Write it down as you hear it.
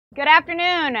Good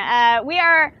afternoon. We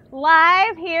are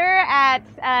live here at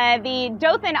the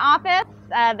Dothan office,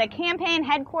 the campaign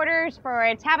headquarters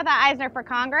for Tabitha Isner for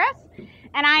Congress.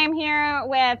 And I am here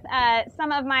with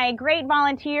some of my great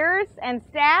volunteers and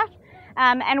staff.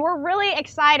 And we're really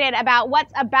excited about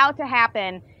what's about to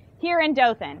happen here in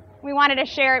Dothan. We wanted to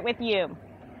share it with you.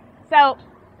 So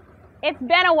it's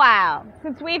been a while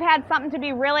since we've had something to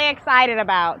be really excited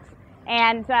about.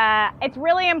 And it's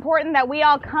really important that we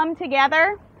all come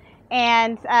together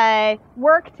and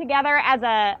work together as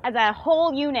a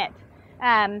whole unit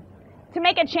to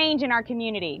make a change in our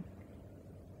community.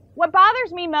 What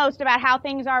bothers me most about how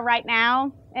things are right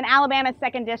now in Alabama's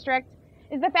 2nd District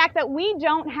is the fact that we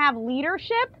don't have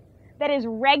leadership that is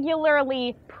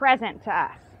regularly present to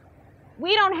us.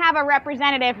 We don't have a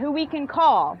representative who we can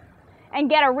call and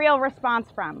get a real response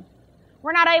from.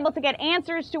 We're not able to get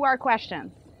answers to our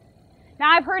questions.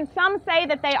 Now, I've heard some say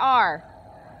that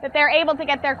they're able to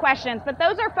get their questions, but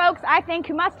those are folks, I think,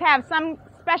 who must have some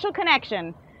special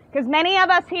connection, because many of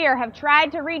us here have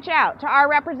tried to reach out to our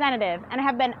representative and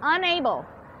have been unable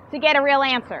to get a real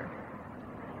answer.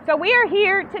 So we are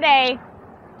here today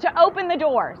to open the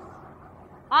doors.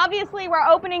 Obviously, we're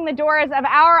opening the doors of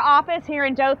our office here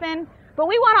in Dothan, but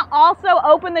we want to also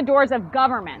open the doors of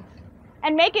government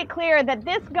and make it clear that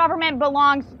this government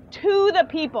belongs to the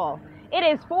people. It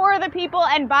is for the people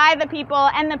and by the people,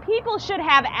 and the people should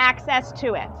have access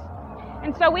to it.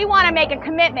 And so we want to make a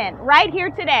commitment right here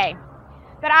today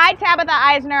that I, Tabitha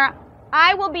Isner,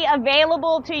 I will be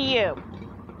available to you.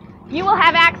 You will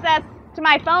have access to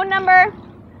my phone number,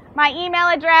 my email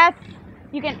address.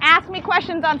 You can ask me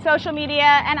questions on social media,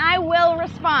 and I will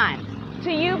respond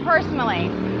to you personally.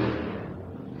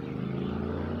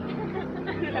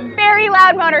 Very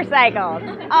loud motorcycles.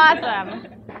 Awesome.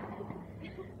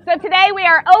 So today we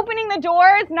are opening the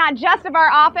doors, not just of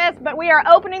our office, but we are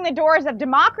opening the doors of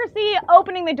democracy,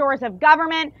 opening the doors of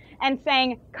government, and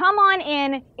saying, come on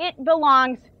in, it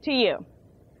belongs to you.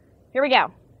 Here we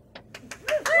go.